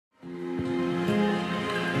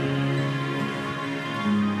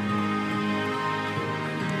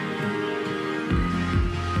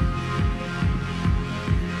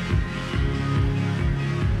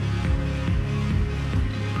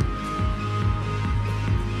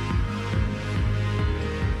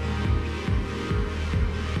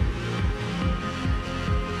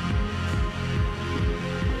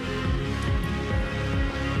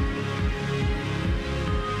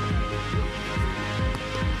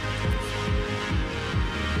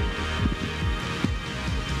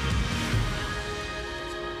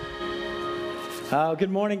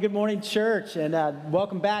Good morning, church, and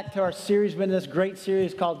welcome back to our series. We've been in this great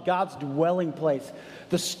series called God's Dwelling Place,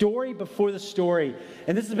 the story before the story.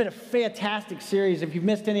 And this has been a fantastic series. If you've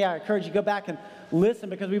missed any, I encourage you to go back and listen,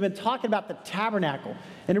 because we've been talking about the tabernacle,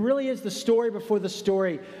 and it really is the story before the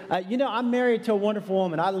story. I'm married to a wonderful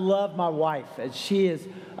woman. I love my wife, and she is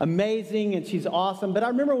amazing, and she's awesome. But I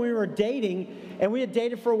remember when we were dating, and we had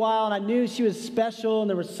dated for a while, and I knew she was special, and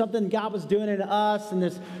there was something God was doing in us, and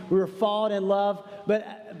we were falling in love. But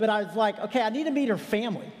I was like, okay, I need to meet her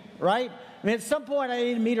family, right? I mean, at some point, I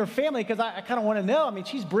need to meet her family, because I kind of want to know. I mean,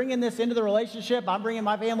 she's bringing this into the relationship. I'm bringing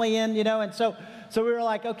my family in, and so we were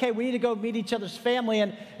like, okay, we need to go meet each other's family,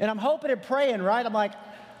 and I'm hoping and praying, right? I'm like,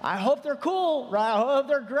 I hope they're cool, right? I hope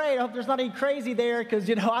they're great. I hope there's not any crazy there, because,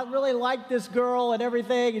 I really like this girl and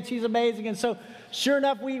everything, and she's amazing. And so, sure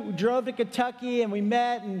enough, we drove to Kentucky, and we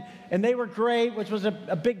met, and they were great, which was a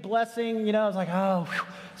big blessing. I was like, oh, whew,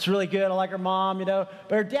 it's really good. I like her mom, But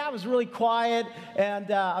her dad was really quiet, and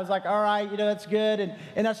I was like, all right, that's good.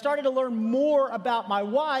 And I started to learn more about my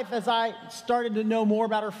wife as I started to know more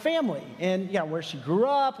about her family and, where she grew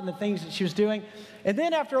up and the things that she was doing. And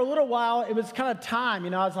then after a little while, it was kind of time,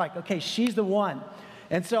 I was like, okay, she's the one.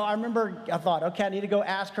 And so I thought, okay, I need to go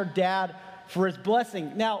ask her dad for his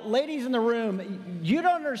blessing. Now, ladies in the room, you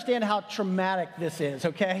don't understand how traumatic this is,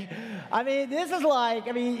 okay? I mean, this is like,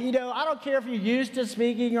 I don't care if you're used to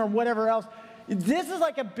speaking or whatever else. This is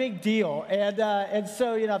like a big deal. And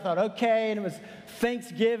so, I thought, okay, and it was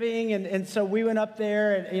Thanksgiving, and so we went up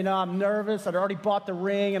there, and, I'm nervous. I'd already bought the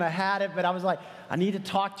ring, and I had it, but I was like, I need to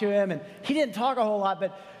talk to him, and he didn't talk a whole lot,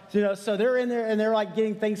 but, so they're in there, and they're like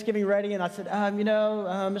getting Thanksgiving ready, and I said,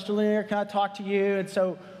 Mr. Linear, can I talk to you? And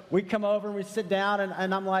so we come over, and we sit down,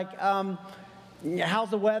 and I'm like, how's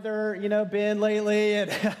the weather, been lately?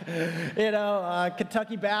 And,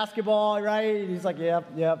 Kentucky basketball, right? And he's like,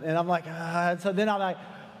 yep. And I'm like, and so then I'm like,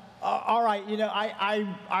 all right,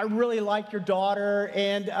 I really like your daughter,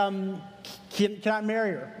 and can I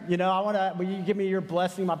marry her? Will you give me your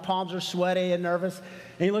blessing? My palms are sweaty and nervous.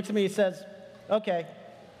 And he looks at me, he says, okay.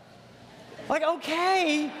 Like,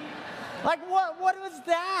 okay? Like, what was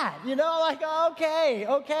that?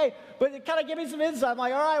 Okay. But it kind of gave me some insight. I'm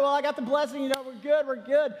like, all right, well, I got the blessing, we're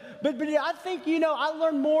good. But I think, I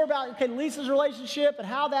learned more about, Lisa's relationship and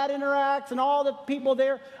how that interacts and all the people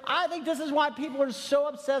there. I think this is why people are so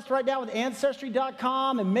obsessed right now with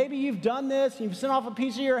Ancestry.com, and maybe you've done this, and you've sent off a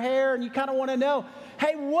piece of your hair, and you kind of want to know,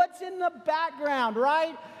 hey, what's in the background,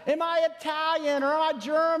 right? Am I Italian, or am I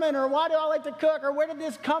German, or why do I like to cook, or where did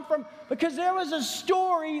this come from? Because there was a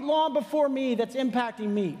story long before me that's impacting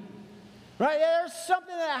me, right? There's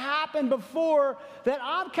something that happened before that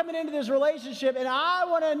I'm coming into this relationship, and I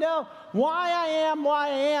want to know why I am,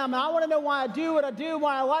 and I want to know why I do what I do,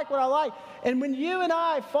 why I like what I like. And when you and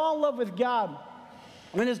I fall in love with God,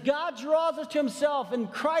 when as God draws us to himself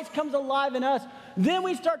and Christ comes alive in us, then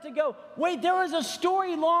we start to go, wait, there was a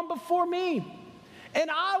story long before me. And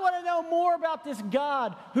I want to know more about this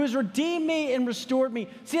God who has redeemed me and restored me.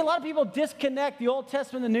 See, a lot of people disconnect the Old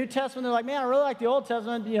Testament and the New Testament. They're like, man, I really like the Old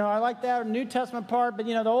Testament. I like that New Testament part, but,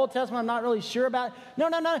 the Old Testament, I'm not really sure about it. No.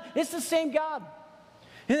 It's the same God.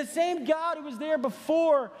 And the same God who was there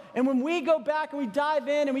before. And when we go back and we dive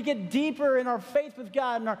in and we get deeper in our faith with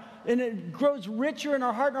God, and it grows richer in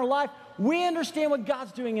our heart and our life, we understand what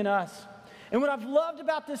God's doing in us. And what I've loved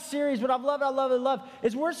about this series, what I've loved,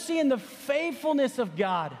 is we're seeing the faithfulness of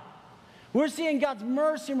God. We're seeing God's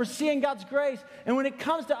mercy, and we're seeing God's grace. And when it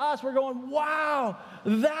comes to us, we're going, wow,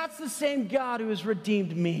 that's the same God who has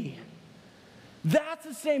redeemed me. That's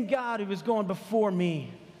the same God who was going before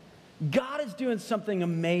me. God is doing something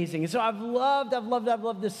amazing. And so I've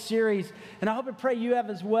loved this series. And I hope and pray you have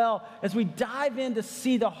as well, as we dive in to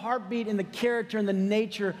see the heartbeat and the character and the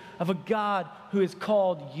nature of a God who has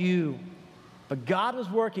called you. But God was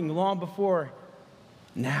working long before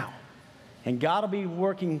now. And God will be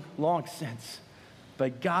working long since.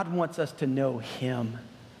 But God wants us to know him.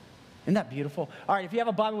 Isn't that beautiful? All right, if you have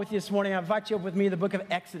a Bible with you this morning, I invite you up with me to the book of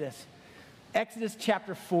Exodus. Exodus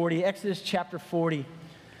chapter 40.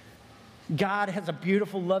 God has a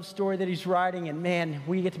beautiful love story that he's writing. And man,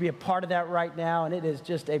 we get to be a part of that right now. And it is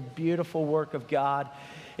just a beautiful work of God.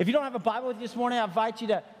 If you don't have a Bible with you this morning, I invite you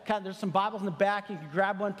to there's some Bibles in the back. You can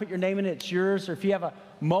grab one, put your name in it, it's yours. Or if you have a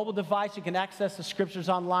mobile device, you can access the scriptures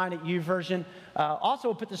online at YouVersion. Also,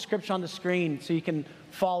 we'll put the scripture on the screen so you can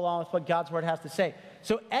follow along with what God's word has to say.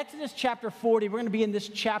 So Exodus chapter 40, we're going to be in this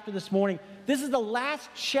chapter this morning. This is the last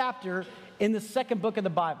chapter in the second book of the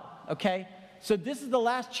Bible, okay? So this is the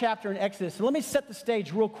last chapter in Exodus. So let me set the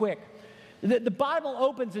stage real quick. The Bible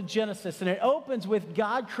opens in Genesis, and it opens with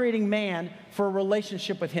God creating man for a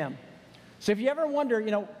relationship with him. So if you ever wonder,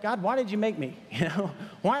 God, why did you make me?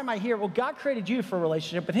 Why am I here? Well, God created you for a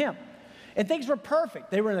relationship with him. And things were perfect.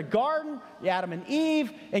 They were in the garden, Adam and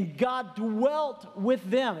Eve, and God dwelt with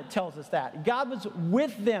them, it tells us that. God was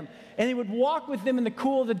with them, and he would walk with them in the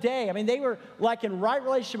cool of the day. I mean, they were like in right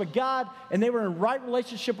relationship with God, and they were in right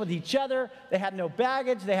relationship with each other. They had no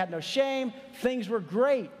baggage. They had no shame. Things were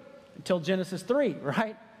great until Genesis 3,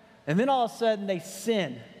 right? And then all of a sudden, they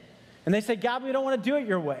sin. And they say, God, we don't want to do it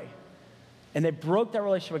your way. And they broke that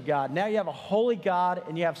relationship with God. Now you have a holy God,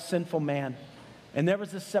 and you have sinful man. And there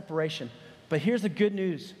was this separation. But here's the good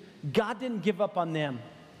news. God didn't give up on them,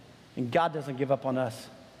 and God doesn't give up on us.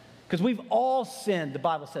 Because we've all sinned, the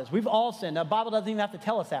Bible says. We've all sinned. Now, the Bible doesn't even have to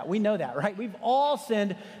tell us that. We know that, right? We've all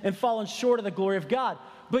sinned and fallen short of the glory of God.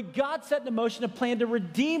 But God set in motion a plan to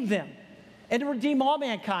redeem them and to redeem all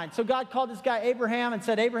mankind. So God called this guy Abraham and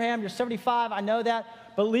said, Abraham, you're 75, I know that,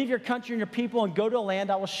 but leave your country and your people and go to a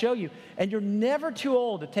land I will show you. And you're never too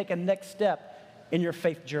old to take a next step in your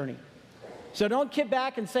faith journey. So don't kick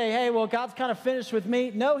back and say, hey, well, God's kind of finished with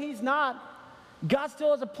me. No, he's not. God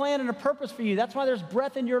still has a plan and a purpose for you. That's why there's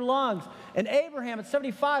breath in your lungs. And Abraham at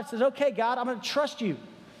 75 says, okay, God, I'm going to trust you.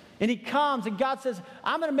 And he comes, and God says,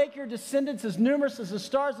 I'm going to make your descendants as numerous as the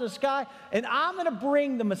stars of the sky, and I'm going to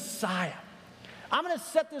bring the Messiah. I'm going to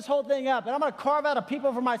set this whole thing up, and I'm going to carve out a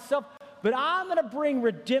people for myself, but I'm going to bring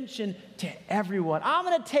redemption to everyone. I'm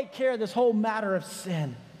going to take care of this whole matter of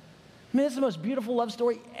sin. I mean, this is the most beautiful love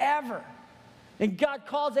story ever. And God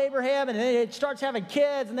calls Abraham, and it starts having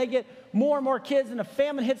kids, and they get more and more kids, and a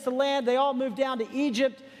famine hits the land. They all move down to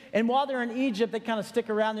Egypt, and while they're in Egypt, they kind of stick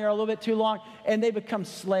around there a little bit too long, and they become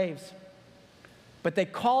slaves. But they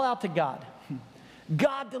call out to God.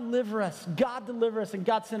 God, deliver us. God, deliver us. And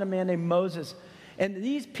God sent a man named Moses. And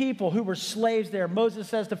these people who were slaves there, Moses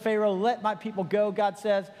says to Pharaoh, let my people go, God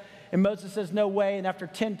says. And Moses says, no way. And after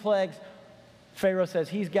 10 plagues, Pharaoh says,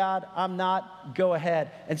 he's God, I'm not, go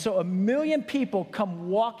ahead. And so 1 million people come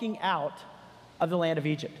walking out of the land of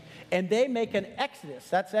Egypt. And they make an exodus.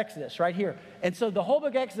 That's Exodus right here. And so the whole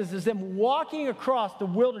book of Exodus is them walking across the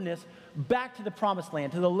wilderness back to the promised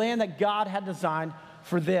land, to the land that God had designed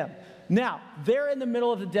for them. Now, they're in the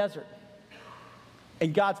middle of the desert,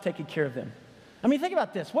 and God's taking care of them. I mean, think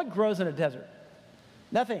about this. What grows in a desert?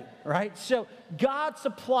 Nothing, right? So God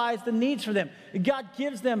supplies the needs for them. God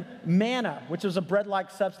gives them manna, which was a bread-like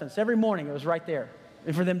substance. Every morning it was right there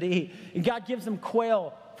for them to eat. And God gives them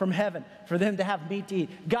quail from heaven for them to have meat to eat.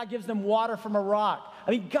 God gives them water from a rock.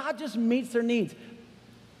 I mean, God just meets their needs.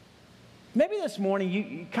 Maybe this morning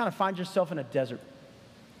you kind of find yourself in a desert.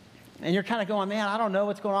 And you're kind of going, man, I don't know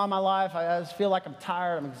what's going on in my life. I just feel like I'm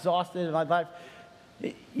tired. I'm exhausted in my life.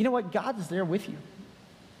 You know what? God is there with you.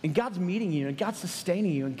 And God's meeting you, and God's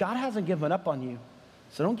sustaining you, and God hasn't given up on you.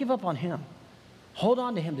 So don't give up on him. Hold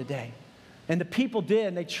on to him today. And the people did,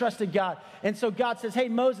 and they trusted God. And so God says, hey,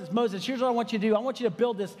 Moses, here's what I want you to do. I want you to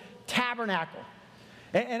build this tabernacle.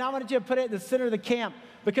 And I want you to put it in the center of the camp,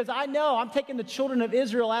 because I know I'm taking the children of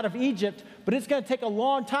Israel out of Egypt, but it's going to take a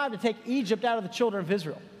long time to take Egypt out of the children of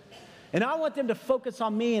Israel. And I want them to focus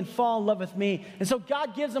on me and fall in love with me. And so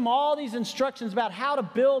God gives them all these instructions about how to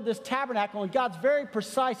build this tabernacle. And God's very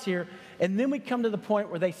precise here. And then we come to the point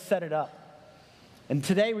where they set it up. And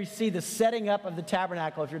today we see the setting up of the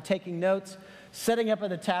tabernacle. If you're taking notes, setting up of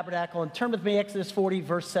the tabernacle. And turn with me, Exodus 40,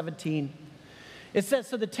 verse 17. It says,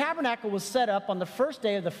 so the tabernacle was set up on the first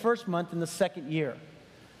day of the first month in the second year.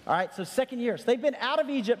 All right, so second year. So they've been out of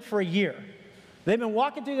Egypt for a year. They've been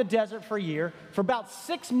walking through the desert for a year. For about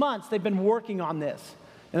 6 months, they've been working on this.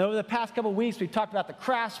 And over the past couple of weeks, we've talked about the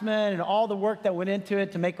craftsmen and all the work that went into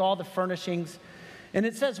it to make all the furnishings. And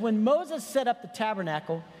it says, when Moses set up the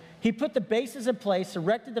tabernacle, he put the bases in place,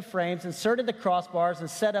 erected the frames, inserted the crossbars, and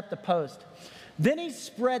set up the post. Then he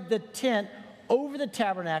spread the tent over the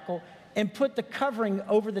tabernacle and put the covering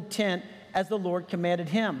over the tent as the Lord commanded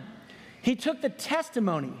him. He took the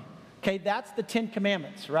testimony. Okay, that's the 10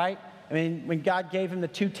 Commandments, right? I mean, when God gave him the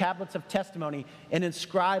 2 tablets of testimony and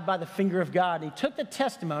inscribed by the finger of God, he took the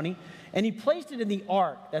testimony and he placed it in the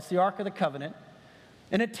ark. That's the Ark of the Covenant.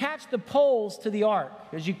 And attached the poles to the ark,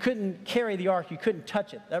 because you couldn't carry the ark, you couldn't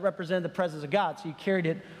touch it. That represented the presence of God, so you carried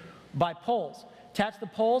it by poles. Attached the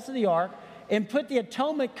poles to the ark and put the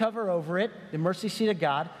atonement cover over it, the mercy seat of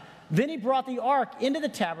God. Then he brought the ark into the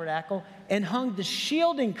tabernacle and hung the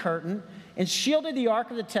shielding curtain and shielded the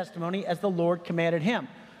ark of the testimony as the Lord commanded him.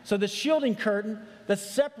 So the shielding curtain that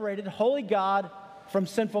separated holy God from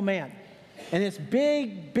sinful man. And this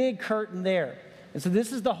big, big curtain there. And so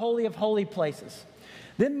this is the Holy of Holy Places.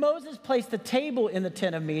 Then Moses placed a table in the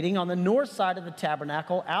tent of meeting on the north side of the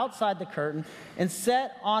tabernacle, outside the curtain, and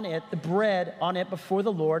set on it the bread on it before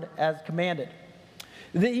the Lord as commanded.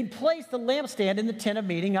 Then he placed the lampstand in the tent of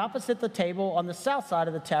meeting opposite the table on the south side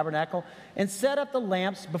of the tabernacle and set up the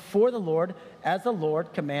lamps before the Lord as the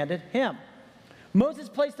Lord commanded him. Moses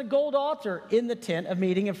placed the gold altar in the tent of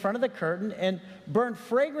meeting in front of the curtain and burned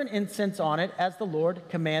fragrant incense on it as the Lord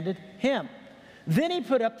commanded him. Then he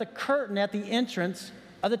put up the curtain at the entrance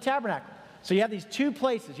of the tabernacle. So you have these two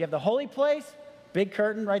places. You have the holy place, big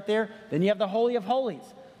curtain right there. Then you have the Holy of Holies,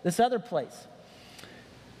 this other place.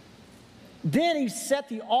 Then he set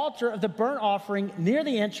the altar of the burnt offering near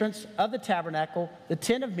the entrance of the tabernacle, the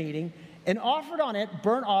tent of meeting, and offered on it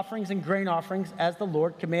burnt offerings and grain offerings as the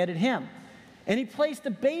Lord commanded him. And he placed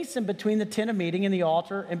a basin between the tent of meeting and the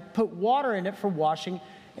altar and put water in it for washing.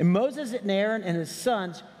 And Moses and Aaron and his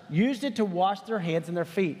sons used it to wash their hands and their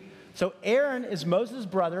feet. So Aaron is Moses'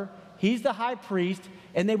 brother. He's the high priest.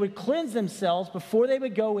 And they would cleanse themselves before they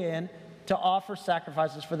would go in to offer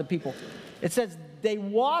sacrifices for the people. It says they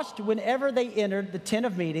washed whenever they entered the tent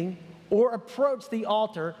of meeting or approached the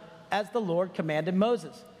altar as the Lord commanded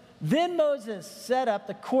Moses. Then Moses set up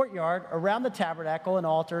the courtyard around the tabernacle and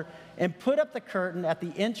altar and put up the curtain at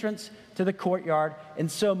the entrance to the courtyard.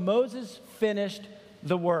 And so Moses finished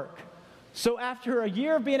the work. So after a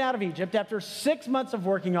year of being out of Egypt, after 6 months of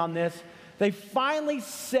working on this, they finally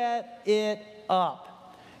set it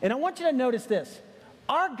up. And I want you to notice this.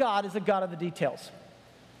 Our God is a God of the details.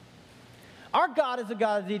 Our God is a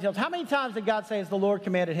God of the details. How many times did God say, as the Lord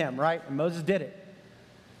commanded him, right? And Moses did it.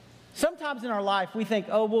 Sometimes in our life, we think,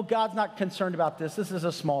 oh, well, God's not concerned about this. This is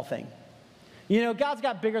a small thing. You know, God's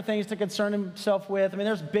got bigger things to concern himself with. I mean,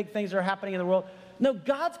 there's big things that are happening in the world. No,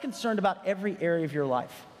 God's concerned about every area of your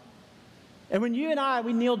life. And when you and I,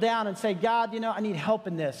 we kneel down and say, God, you know, I need help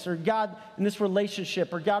in this, or God, in this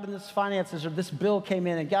relationship, or God, in this finances, or this bill came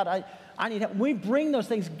in, and God, I need help. When we bring those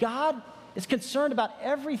things, God is concerned about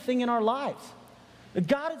everything in our lives.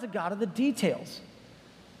 God is a God of the details.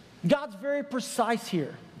 God's very precise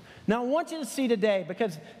here. Now, I want you to see today,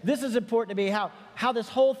 because this is important to me, how this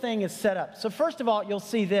whole thing is set up. So first of all, you'll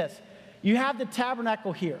see this. You have the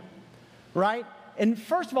tabernacle here, right? And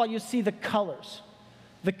first of all, you see the colors.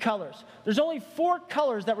 The colors. There's only 4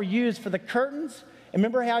 colors that were used for the curtains. And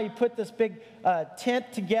remember how you put this big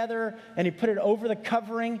tent together and you put it over the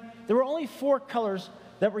covering? There were only 4 colors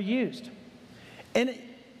that were used. And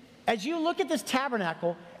as you look at this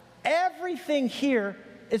tabernacle, everything here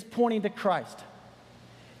is pointing to Christ.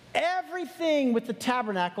 Everything with the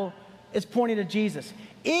tabernacle is pointing to Jesus.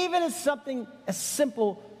 Even as something as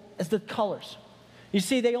simple as the colors. You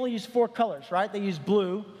see, they only used 4 colors, right? They used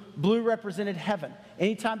blue. Blue represented heaven.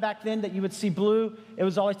 Anytime back then that you would see blue, it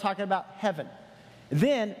was always talking about heaven.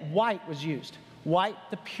 Then white was used. White,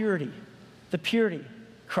 the purity. The purity.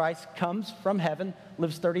 Christ comes from heaven,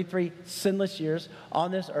 lives 33 sinless years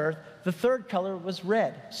on this earth. The third color was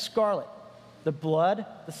red, scarlet. The blood,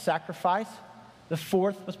 the sacrifice. The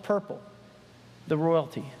fourth was purple, the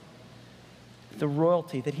royalty. The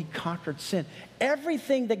royalty that he conquered sin.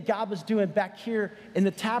 Everything that God was doing back here in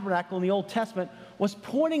the tabernacle in the Old Testament was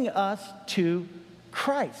pointing us to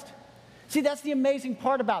Christ. See, that's the amazing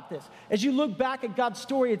part about this. As you look back at God's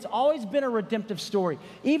story, it's always been a redemptive story.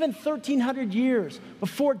 Even 1,300 years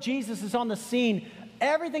before Jesus is on the scene,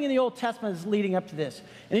 everything in the Old Testament is leading up to this.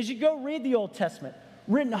 And as you go read the Old Testament,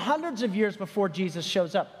 written hundreds of years before Jesus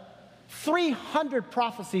shows up, 300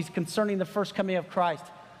 prophecies concerning the first coming of Christ,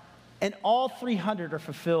 and all 300 are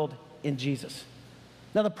fulfilled in Jesus.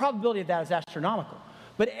 Now, the probability of that is astronomical,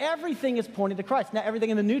 but everything is pointing to Christ. Now, everything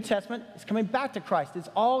in the New Testament is coming back to Christ. It's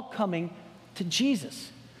all coming to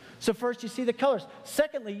Jesus. So first, you see the colors.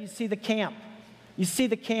 Secondly, you see the camp. You see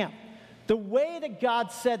the camp. The way that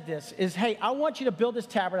God said this is, hey, I want you to build this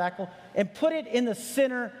tabernacle and put it in the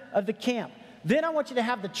center of the camp. Then I want you to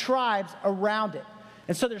have the tribes around it.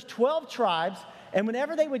 And so there's 12 tribes, and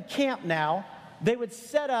whenever they would camp now, they would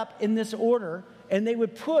set up in this order, and they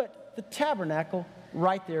would put the tabernacle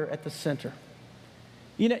right there at the center.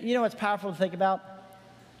 You know what's powerful to think about?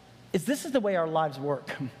 This is the way our lives work.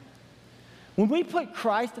 When we put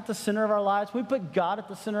Christ at the center of our lives, we put God at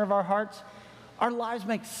the center of our hearts, our lives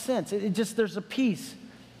make sense. There's a peace.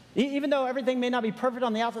 Even though everything may not be perfect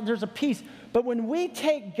on the outside, there's a peace. But when we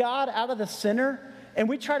take God out of the center and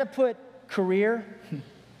we try to put career,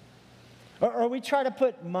 or we try to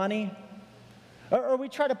put money, or we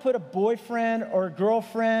try to put a boyfriend or a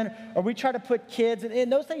girlfriend, or we try to put kids,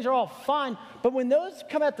 and those things are all fine, but when those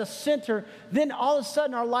come at the center, then all of a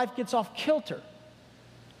sudden our life gets off kilter,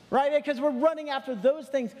 right? Because we're running after those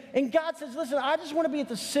things, and God says, listen, I just want to be at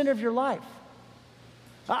the center of your life.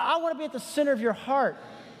 I want to be at the center of your heart.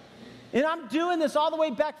 And I'm doing this all the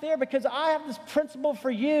way back there because I have this principle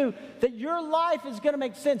for you that your life is going to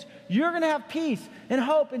make sense. You're going to have peace and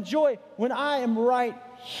hope and joy when I am right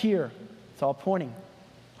here. It's all pointing,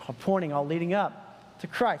 all leading up to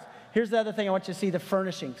Christ. Here's the other thing I want you to see, the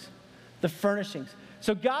furnishings. The furnishings.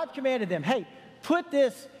 So God commanded them, hey, put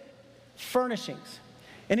this furnishings.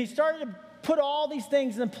 And he started to put all these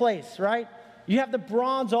things in place, right? You have the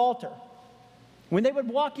bronze altar. When they would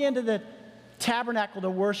walk into the tabernacle to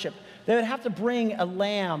worship, they would have to bring a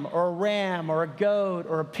lamb or a ram or a goat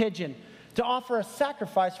or a pigeon to offer a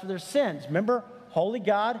sacrifice for their sins. Remember, holy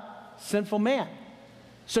God, sinful man.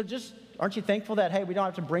 So just, aren't you thankful that, hey, we don't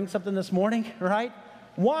have to bring something this morning, right?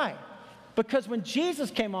 Why? Because when Jesus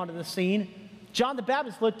came onto the scene, John the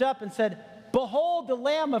Baptist looked up and said, behold the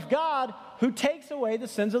Lamb of God who takes away the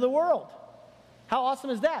sins of the world. How awesome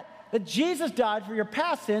is that? That Jesus died for your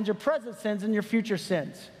past sins, your present sins, and your future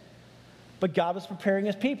sins. But God was preparing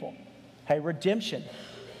his people. Hey, redemption,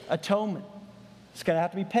 atonement, it's going to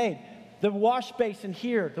have to be paid. The wash basin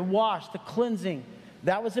here, the wash, the cleansing,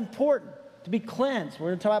 that was important to be cleansed. We're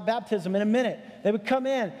going to talk about baptism in a minute. They would come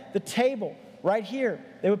in, the table right here.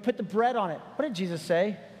 They would put the bread on it. What did Jesus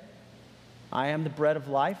say? I am the bread of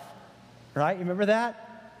life, right? You remember that?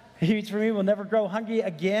 He eats for me, will never grow hungry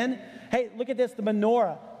again. Hey, look at this, the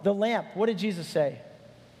menorah, the lamp. What did Jesus say?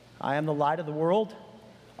 I am the light of the world.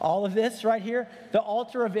 All of this right here, the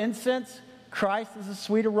altar of incense, Christ is the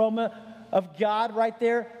sweet aroma of God right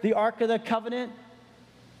there, the Ark of the Covenant.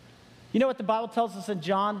 You know what the Bible tells us in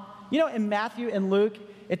John? You know, in Matthew and Luke,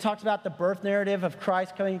 it talks about the birth narrative of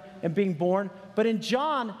Christ coming and being born. But in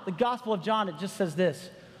John, the Gospel of John, it just says this.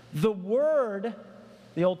 The Word,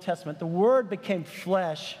 the Old Testament, the Word became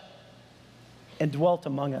flesh and dwelt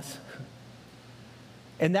among us.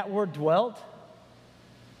 And that word dwelt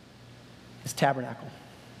is tabernacle.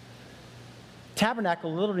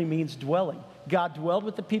 Tabernacle literally means dwelling. God dwelled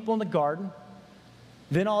with the people in the garden.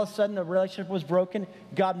 Then all of a sudden the relationship was broken.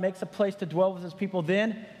 God makes a place to dwell with his people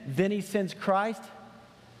then. Then he sends Christ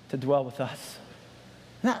to dwell with us.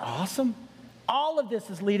 Isn't that awesome? All of this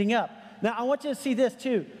is leading up. Now I want you to see this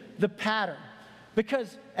too, the pattern.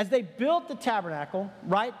 Because as they built the tabernacle,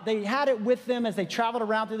 right, they had it with them as they traveled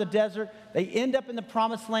around through the desert. They end up in the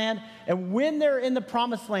promised land. And when they're in the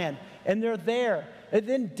promised land and they're there, and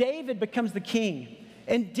then David becomes the king.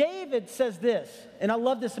 And David says this, and I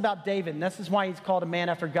love this about David, and this is why he's called a man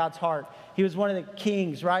after God's heart. He was one of the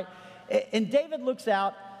kings, right? And David looks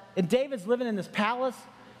out, and David's living in this palace,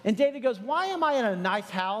 and David goes, why am I in a nice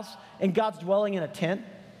house and God's dwelling in a tent?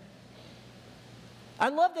 I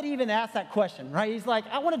love that he even asked that question, right? He's like,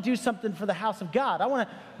 I want to do something for the house of God. I want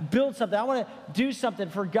to build something. I want to do something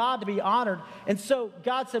for God to be honored. And so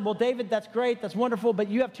God said, well, David, that's great. That's wonderful, but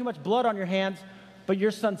you have too much blood on your hands, but your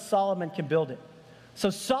son Solomon can build it. So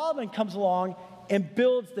Solomon comes along and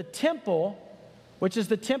builds the temple, which is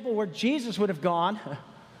the temple where Jesus would have gone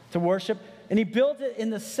to worship, and he built it in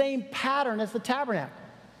the same pattern as the tabernacle.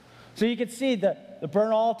 So you could see the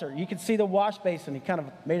burnt altar. You could see the wash basin. He kind of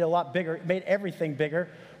made it a lot bigger, made everything bigger,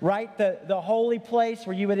 right? The holy place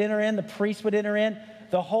where you would enter in, the priest would enter in,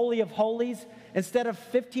 the Holy of Holies. Instead of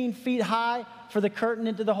 15 feet high for the curtain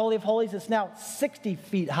into the Holy of Holies, it's now 60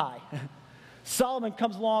 feet high. Solomon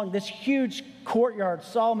comes along, this huge courtyard,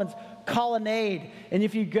 Solomon's colonnade. And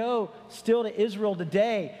if you go still to Israel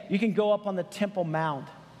today, you can go up on the Temple Mount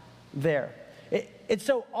there. And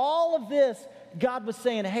so all of this, God was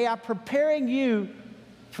saying, hey, I'm preparing you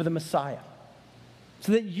for the Messiah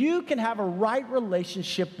so that you can have a right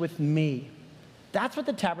relationship with me. That's what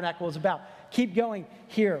the tabernacle is about. Keep going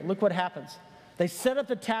here. Look what happens. They set up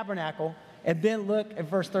the tabernacle, and then look at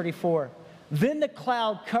verse 34. Then the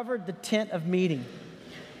cloud covered the tent of meeting,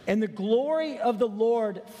 and the glory of the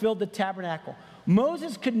Lord filled the tabernacle.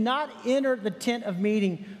 Moses could not enter the tent of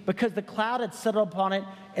meeting because the cloud had settled upon it,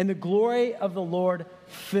 and the glory of the Lord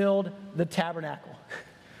filled the tabernacle.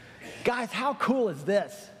 Guys, how cool is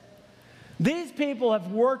this? These people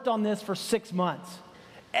have worked on this for 6 months.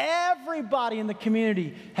 Everybody in the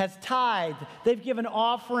community has tithed. They've given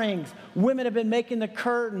offerings. Women have been making the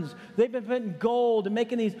curtains. They've been putting gold and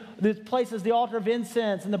making these places, the altar of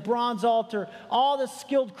incense and the bronze altar. All the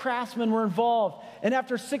skilled craftsmen were involved. And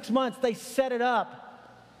after 6 months, they set it up.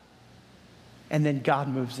 And then God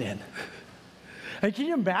moves in. And can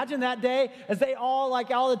you imagine that day as they all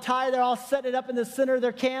the tithe, they're all setting it up in the center of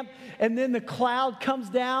their camp, and then the cloud comes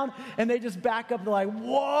down and they just back up and they're like,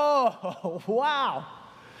 whoa, wow.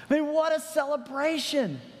 I mean, what a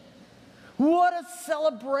celebration. What a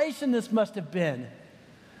celebration this must have been.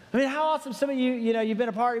 I mean, how awesome. Some of you, you've been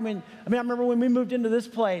a part. I remember when we moved into this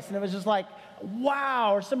place, and it was just like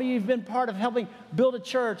wow. Or some of you have been part of helping build a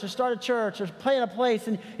church or start a church or plan a place,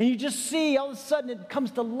 and you just see all of a sudden it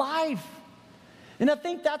comes to life. And I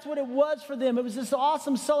think that's what it was for them. It was this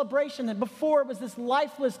awesome celebration. And before, it was this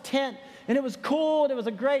lifeless tent. And it was cool, and it was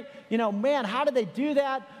a great, man, how did they do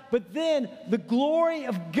that? But then the glory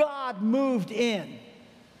of God moved in.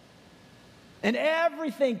 And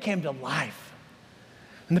everything came to life.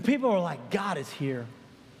 And the people were like, God is here.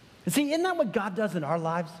 And see, isn't that what God does in our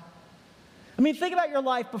lives? I mean, think about your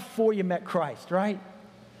life before you met Christ, right?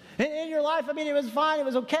 In your life, I mean, it was fine, it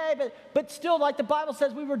was okay, but still, like the Bible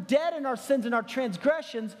says, we were dead in our sins and our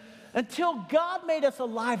transgressions until God made us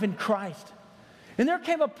alive in Christ. And there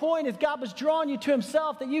came a point as God was drawing you to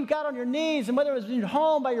himself that you got on your knees, and whether it was in your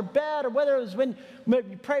home by your bed, or whether it was when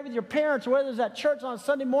you prayed with your parents, or whether it was at church on a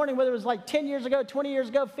Sunday morning, whether it was like 10 years ago, 20 years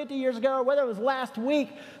ago, 50 years ago, or whether it was last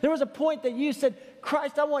week, there was a point that you said,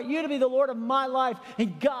 Christ, I want you to be the Lord of my life,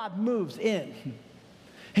 and God moves in.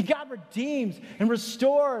 And God redeems and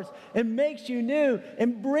restores and makes you new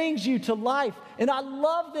and brings you to life. And I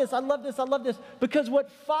love this, I love this, I love this, because what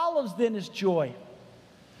follows then is joy.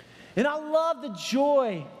 And I love the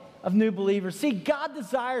joy of new believers. See, God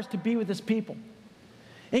desires to be with his people.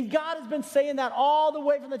 And God has been saying that all the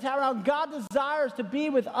way from the tabernacle. God desires to be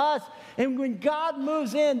with us. And when God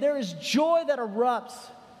moves in, there is joy that erupts.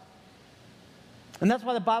 And that's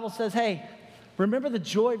why the Bible says, hey, remember the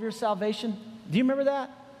joy of your salvation? Do you remember that?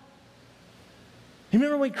 You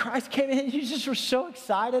remember when Christ came in, you just were so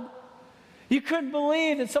excited. You couldn't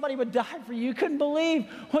believe that somebody would die for you. You couldn't believe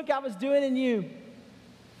what God was doing in you.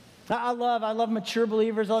 I love mature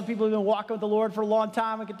believers. I love people who've been walking with the Lord for a long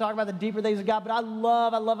time. We can talk about the deeper things of God, but I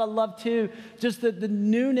love too, just the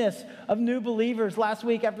newness of new believers. Last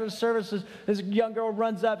week after the service, this young girl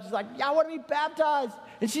runs up. She's like, yeah, I want to be baptized.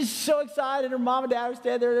 And she's so excited. Her mom and dad are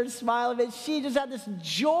standing there, they're smiling. And she just had this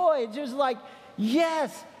joy. She was like,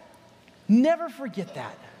 yes. Never forget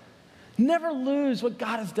that. Never lose what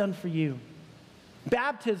God has done for you.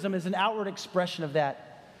 Baptism is an outward expression of that.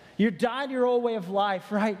 You're dying to your old way of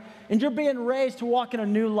life, right? And you're being raised to walk in a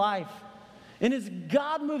new life. And as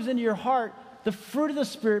God moves into your heart, the fruit of the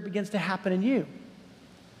Spirit begins to happen in you.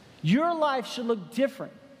 Your life should look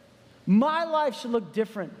different. My life should look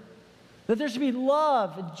different. That there should be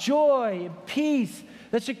love and joy and peace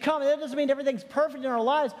that should come. That doesn't mean everything's perfect in our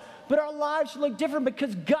lives, but our lives should look different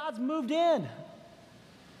because God's moved in.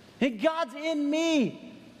 And God's in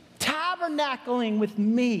me, tabernacling with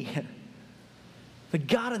me, the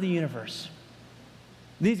God of the universe.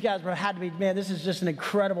 These guys had to be, man, this is just an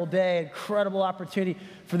incredible day, incredible opportunity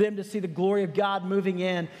for them to see the glory of God moving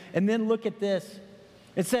in. And then look at this.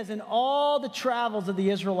 It says, in all the travels of the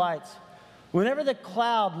Israelites, whenever the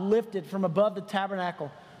cloud lifted from above the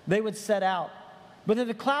tabernacle, they would set out. But if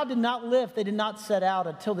the cloud did not lift, they did not set out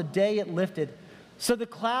until the day it lifted. So the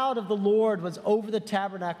cloud of the Lord was over the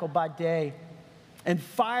tabernacle by day, and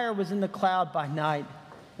fire was in the cloud by night,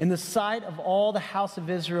 in the sight of all the house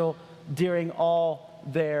of Israel during all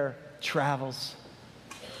their travels.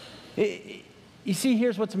 You see,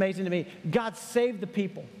 here's what's amazing to me. God saved the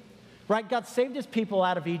people, right? God saved his people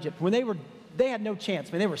out of Egypt. When they had no chance.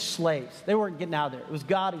 I mean, they were slaves. They weren't getting out of there. It was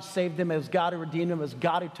God who saved them. It was God who redeemed them. It was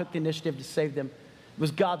God who took the initiative to save them. It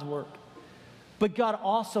was God's work. But God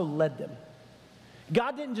also led them.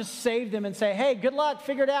 God didn't just save them and say, hey, good luck,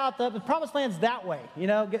 figure it out. The promised land's that way. You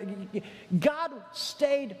know, God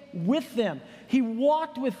stayed with them. He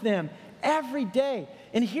walked with them every day.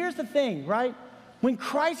 And here's the thing, right? When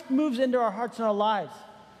Christ moves into our hearts and our lives,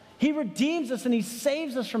 he redeems us and he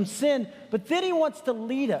saves us from sin, but then he wants to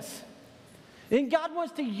lead us. And God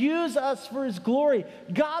wants to use us for his glory.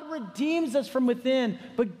 God redeems us from within,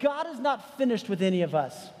 but God is not finished with any of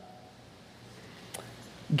us.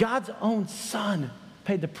 God's own Son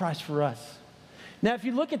paid the price for us. Now, if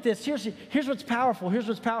you look at this, here's what's powerful. Here's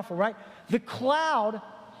what's powerful, right? The cloud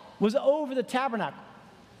was over the tabernacle.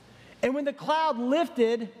 And when the cloud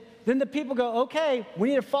lifted, then the people go, okay, we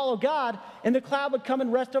need to follow God. And the cloud would come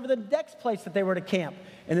and rest over the next place that they were to camp.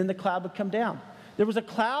 And then the cloud would come down. There was a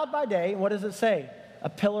cloud by day, and what does it say? A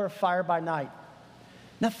pillar of fire by night.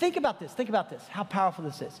 Now think about this, how powerful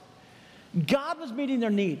this is. God was meeting their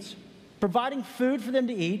needs, providing food for them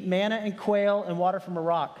to eat, manna and quail and water from a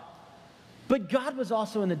rock. But God was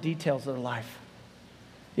also in the details of their life.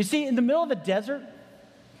 You see, in the middle of a desert,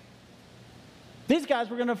 these guys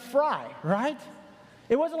were gonna fry, right?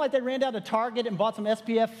 It wasn't like they ran down to Target and bought some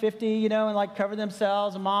SPF 50, you know, and like covered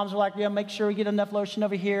themselves. And moms were like, yeah, make sure we get enough lotion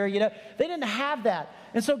over here, you know. They didn't have that.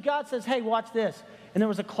 And so God says, hey, watch this. And there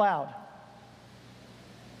was a cloud.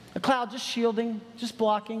 A cloud just shielding, just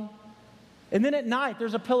blocking. And then at night,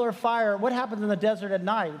 there's a pillar of fire. What happens in the desert at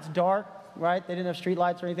night? It's dark. right? They didn't have street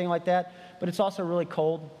lights or anything like that, but it's also really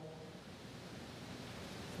cold.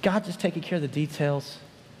 God just taking care of the details.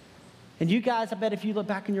 And you guys, I bet if you look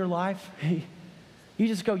back in your life, you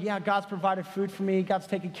just go, yeah, God's provided food for me. God's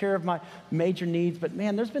taken care of my major needs. But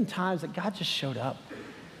man, there's been times that God just showed up.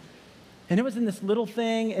 And it was in this little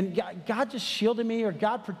thing, and God just shielded me, or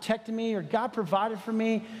God protected me, or God provided for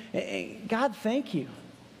me. And God, thank you.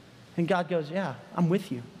 And God goes, yeah, I'm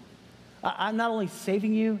with you. I'm not only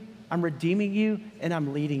saving you, I'm redeeming you, and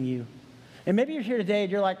I'm leading you. And maybe you're here today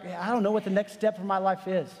and you're like, I don't know what the next step for my life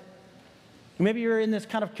is. Maybe you're in this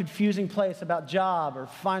kind of confusing place about job or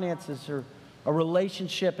finances or a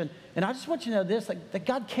relationship. And I just want you to know this, that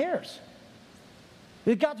God cares.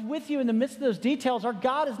 That God's with you in the midst of those details. Our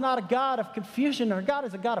God is not a God of confusion. Our God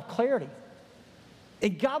is a God of clarity.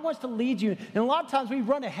 And God wants to lead you. And a lot of times we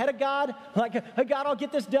run ahead of God, like, hey, God, I'll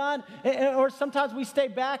get this done. Or sometimes we stay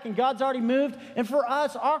back and God's already moved. And for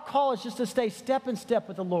us, our call is just to stay step in step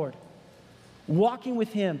with the Lord, walking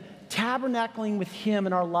with Him, tabernacling with Him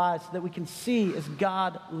in our lives so that we can see as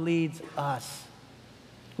God leads us.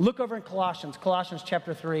 Look over in Colossians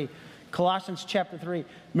chapter 3. Colossians chapter 3.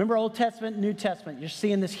 Remember Old Testament, New Testament. You're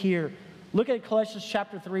seeing this here. Look at Colossians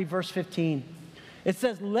chapter 3, verse 15. It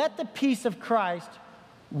says, let the peace of Christ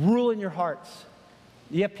rule in your hearts.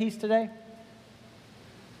 You have peace today?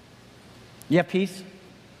 You have peace?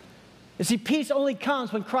 You see, peace only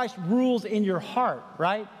comes when Christ rules in your heart,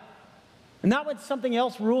 right? And not when something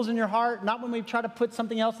else rules in your heart, not when we try to put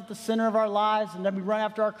something else at the center of our lives and then we run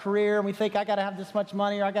after our career and we think, I got to have this much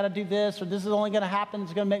money, or I got to do this, or this is only going to happen,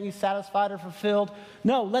 it's going to make me satisfied or fulfilled.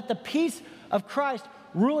 No, let the peace of Christ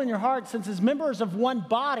rule in your heart, since as members of one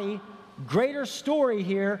body, greater story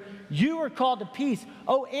here, you are called to peace.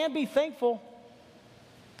 Oh, and be thankful.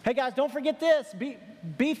 Hey guys, don't forget this.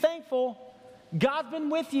 Be thankful. God's been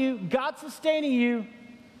with you. God's sustaining you.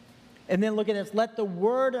 And then look at this. Let the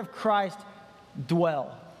word of Christ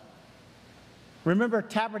dwell. Remember,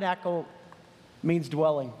 tabernacle means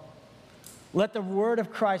dwelling. Let the word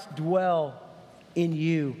of Christ dwell in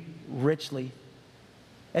you richly.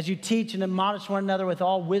 As you teach and admonish one another with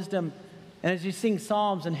all wisdom, and as you sing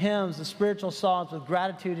psalms and hymns and spiritual songs with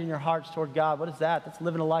gratitude in your hearts toward God. What is that? That's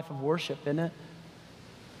living a life of worship, isn't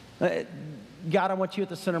it? God, I want you at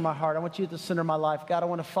the center of my heart. I want you at the center of my life. God, I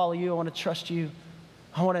want to follow you. I want to trust you.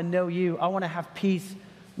 I want to know you. I want to have peace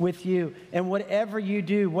with you. And whatever you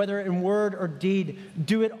do, whether in word or deed,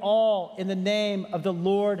 do it all in the name of the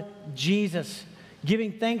Lord Jesus,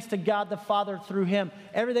 giving thanks to God the Father through Him.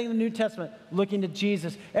 Everything in the New Testament, looking to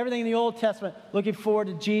Jesus. Everything in the Old Testament, looking forward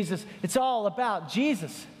to Jesus. It's all about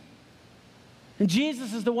Jesus. And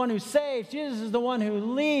Jesus is the one who saves. Jesus is the one who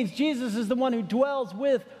leads. Jesus is the one who dwells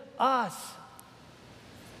with us.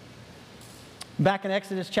 Back in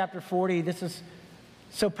Exodus chapter 40, this is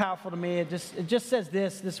so powerful to me. It just says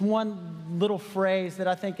this one little phrase that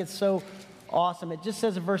I think is so awesome. It just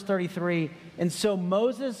says in verse 33, and so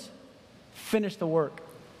Moses finished the work.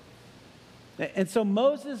 And so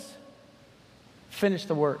Moses finished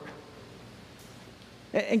the work.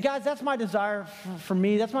 And guys, that's my desire for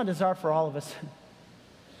me. That's my desire for all of us.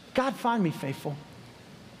 God, find me faithful.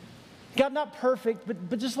 God, not perfect,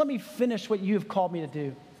 but just let me finish what you have called me to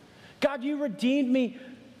do. God, you redeemed me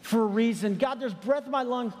for a reason. God, there's breath in my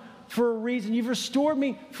lungs for a reason. You've restored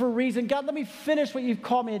me for a reason. God, let me finish what you've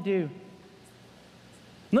called me to do.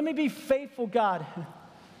 Let me be faithful, God,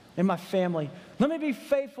 in my family. Let me be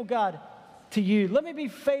faithful, God, to you. Let me be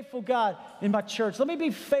faithful, God, in my church. Let me be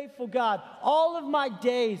faithful, God, all of my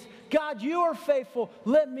days. God, you are faithful.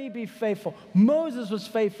 Let me be faithful. Moses was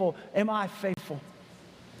faithful. Am I faithful?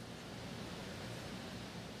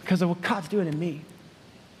 Because of what God's doing in me.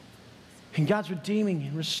 And God's redeeming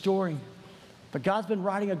and restoring. But God's been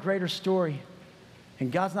writing a greater story. And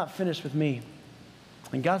God's not finished with me.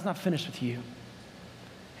 And God's not finished with you.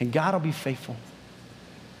 And God will be faithful.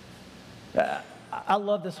 I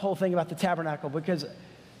love this whole thing about the tabernacle because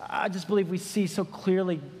I just believe we see so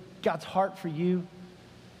clearly God's heart for you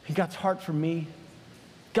and God's heart for me,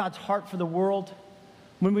 God's heart for the world.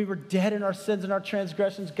 When we were dead in our sins and our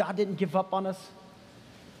transgressions, God didn't give up on us,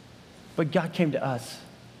 but God came to us.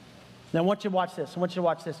 Now, I want you to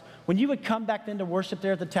watch this. When you would come back then to worship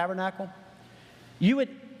there at the tabernacle, you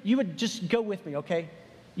would just go with me, okay?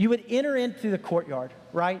 You would enter into the courtyard,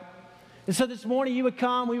 right? And so this morning we would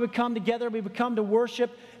come together, we would come to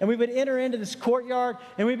worship, and we would enter into this courtyard,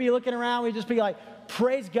 and we'd be looking around, we'd just be like,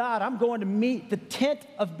 praise God, I'm going to meet the tent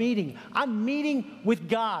of meeting. I'm meeting with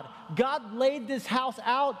God. God laid this house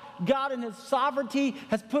out. God in his sovereignty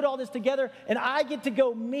has put all this together, and I get to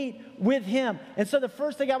go meet with him. And so the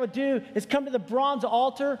first thing I would do is come to the bronze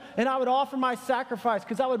altar, and I would offer my sacrifice,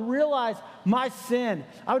 because I would realize my sin.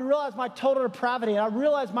 I would realize my total depravity, and I would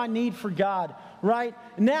realize my need for God, right?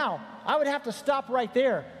 Now, I would have to stop right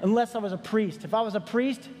there unless I was a priest. If I was a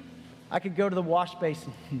priest, I could go to the wash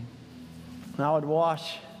basin, and I would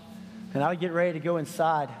wash, and I would get ready to go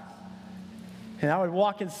inside. And I would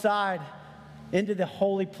walk inside into the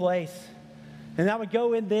holy place. And I would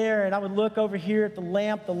go in there, and I would look over here at the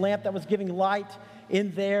lamp that was giving light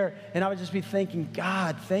in there. And I would just be thinking,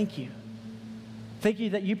 God, thank you. Thank you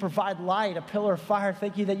that you provide light, a pillar of fire.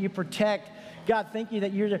 Thank you that you protect. God, thank you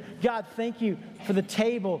that you're there. God, thank you for the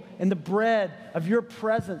table and the bread of your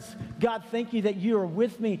presence. God, thank you that you are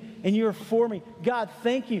with me and you are for me. God,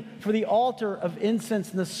 thank you for the altar of incense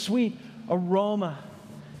and the sweet aroma.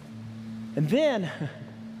 And then,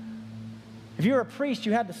 if you were a priest,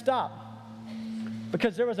 you had to stop,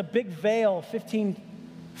 because there was a big veil 15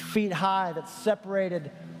 feet high that separated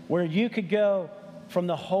where you could go from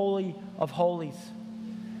the Holy of Holies.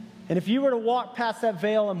 And if you were to walk past that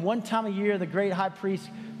veil, and one time a year the great high priest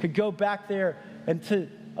could go back there and to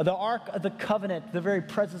the Ark of the Covenant, the very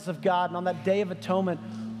presence of God, and on that Day of Atonement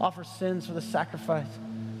offer sins for the sacrifice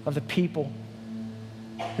of the people.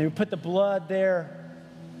 They would put the blood there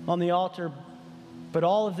on the altar, but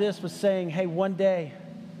all of this was saying, hey, one day,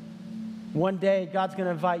 God's going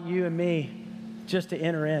to invite you and me just to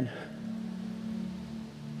enter in.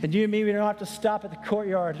 And you and me, we don't have to stop at the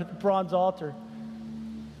courtyard at the bronze altar.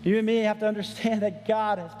 You and me have to understand that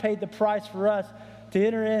God has paid the price for us to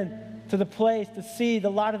enter in to the place, to see the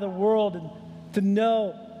light of the world, and to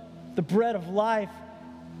know the bread of life.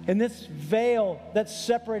 And this veil that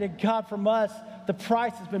separated God from us, the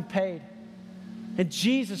price has been paid. And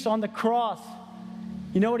Jesus on the cross,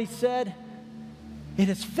 you know what he said? It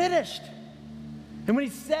is finished. And when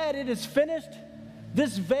he said it is finished,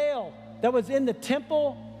 this veil that was in the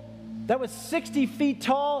temple, that was 60 feet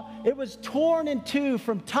tall, it was torn in two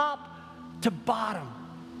from top to bottom.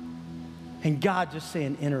 And God just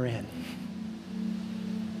saying, enter in.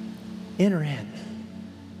 Enter in.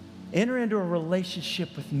 Enter into a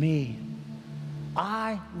relationship with me.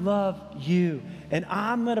 I love you, and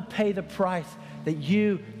I'm going to pay the price that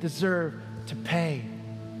you deserve to pay.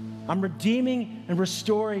 I'm redeeming and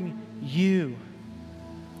restoring you.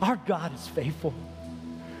 Our God is faithful.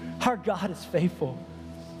 Our God is faithful.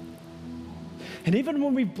 And even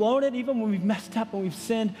when we've blown it, even when we've messed up and we've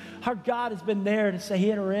sinned, our God has been there to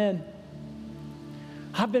say, enter in.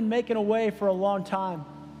 I've been making a way for a long time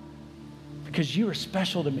because you are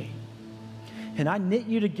special to me. And I knit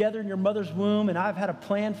you together in your mother's womb, and I've had a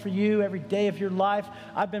plan for you every day of your life.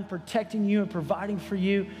 I've been protecting you and providing for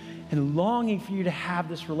you and longing for you to have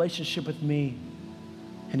this relationship with me.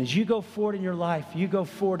 And as you go forward in your life, you go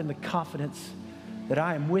forward in the confidence that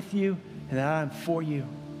I am with you and that I am for you.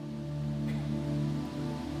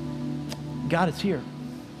 God is here.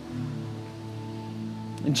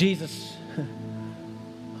 And Jesus,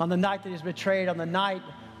 on the night that he was betrayed, on the night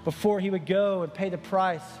before he would go and pay the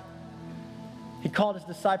price, he called his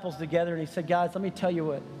disciples together and he said, guys, let me tell you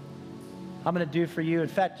what I'm going to do for you. In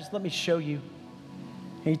fact, just let me show you.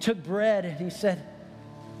 And he took bread and he said,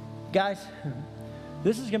 guys,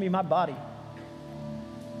 this is going to be my body.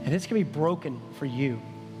 And it's going to be broken for you.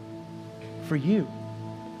 For you.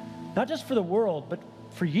 Not just for the world, but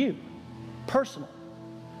for you. Personal.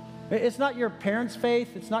 It's not your parents'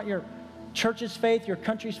 faith. It's not your church's faith, your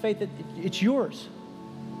country's faith. It's yours.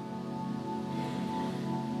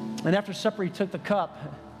 And after supper, he took the cup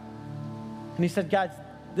and he said, guys,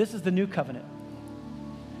 this is the new covenant.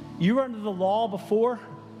 You were under the law before,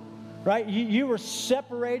 right? You were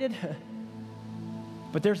separated,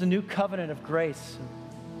 but there's a new covenant of grace.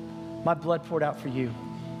 My blood poured out for you.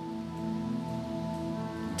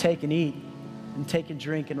 Take and eat, and take and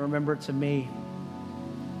drink in remembrance of me.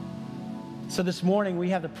 So this morning, we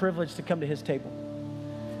have the privilege to come to his table.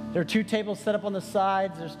 There are 2 tables set up on the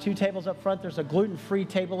sides. There's 2 tables up front. There's a gluten-free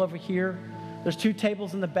table over here. There's 2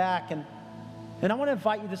 tables in the back. And I want to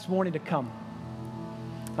invite you this morning to come.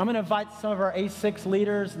 I'm going to invite some of our A6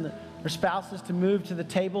 leaders and their spouses to move to the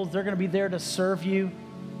tables. They're going to be there to serve you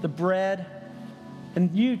the bread.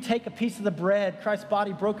 And you take a piece of the bread, Christ's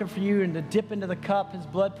body broken for you, and to dip into the cup, his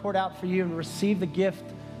blood poured out for you, and receive the gift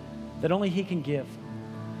that only he can give.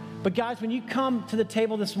 But guys, when you come to the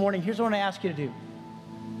table this morning, here's what I want to ask you to do.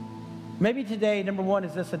 Maybe today, number one,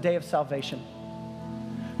 is this a day of salvation?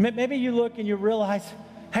 Maybe you look and you realize,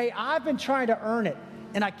 hey, I've been trying to earn it,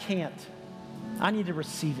 and I can't. I need to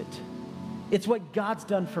receive it. It's what God's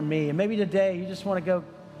done for me. And maybe today you just want to go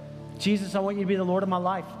Jesus, I want you to be the Lord of my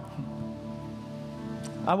life.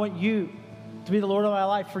 I want you to be the Lord of my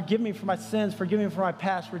life. Forgive me for my sins. Forgive me for my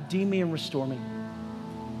past. Redeem me and restore me.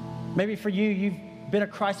 Maybe for you, you've been a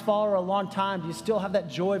Christ follower a long time. Do you still have that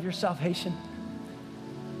joy of your salvation,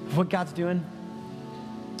 of what God's doing?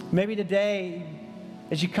 Maybe today,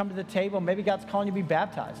 as you come to the table, maybe God's calling you to be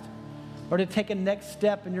baptized or to take a next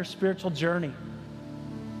step in your spiritual journey.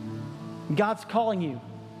 God's calling you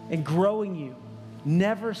and growing you.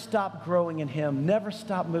 Never stop growing in Him. Never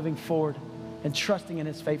stop moving forward and trusting in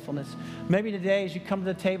His faithfulness. Maybe today, as you come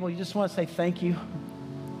to the table, you just want to say thank you.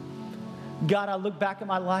 God, I look back at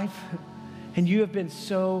my life, and you have been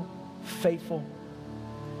so faithful.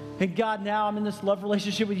 And God, now I'm in this love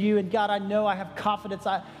relationship with you, and God, I know I have confidence.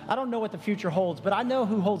 I don't know what the future holds, but I know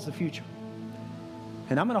who holds the future.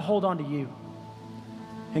 And I'm going to hold on to you.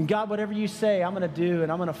 And God, whatever you say, I'm going to do,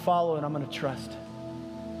 and I'm going to follow, and I'm going to trust.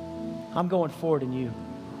 I'm going forward in you.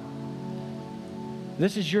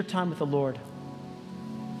 This is your time with the Lord.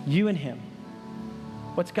 You and Him.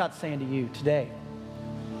 What's God saying to you today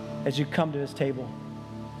as you come to His table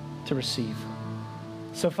to receive?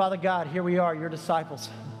 So, Father God, here we are, your disciples.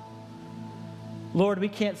 Lord, we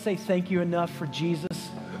can't say thank you enough for Jesus.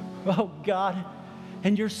 Oh, God,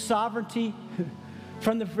 and your sovereignty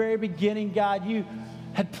from the very beginning, God, you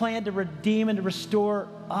had planned to redeem and to restore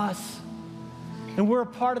us. And we're a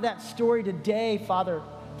part of that story today, Father.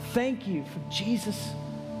 Thank you for Jesus.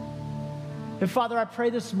 And Father, I pray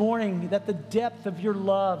this morning that the depth of your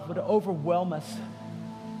love would overwhelm us.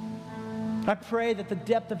 I pray that the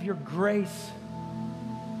depth of your grace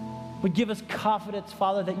would give us confidence,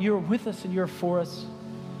 Father, that you're with us and you're for us.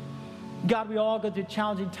 God, we all go through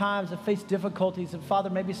challenging times and face difficulties. And Father,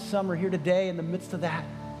 maybe some are here today in the midst of that.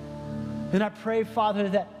 And I pray, Father,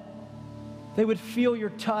 that they would feel your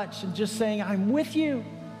touch and just saying, I'm with you.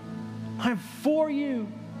 I'm for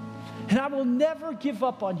you. And I will never give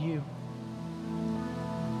up on you.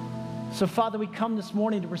 So, Father, we come this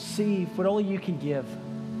morning to receive what only you can give.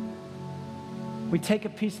 We take a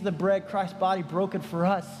piece of the bread, Christ's body broken for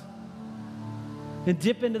us, and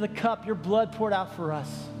dip into the cup, your blood poured out for us.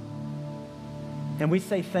 And we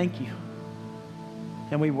say thank you.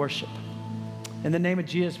 And we worship. In the name of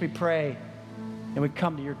Jesus, we pray, and we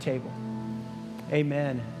come to your table.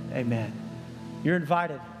 Amen. Amen. You're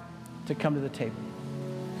invited to come to the table.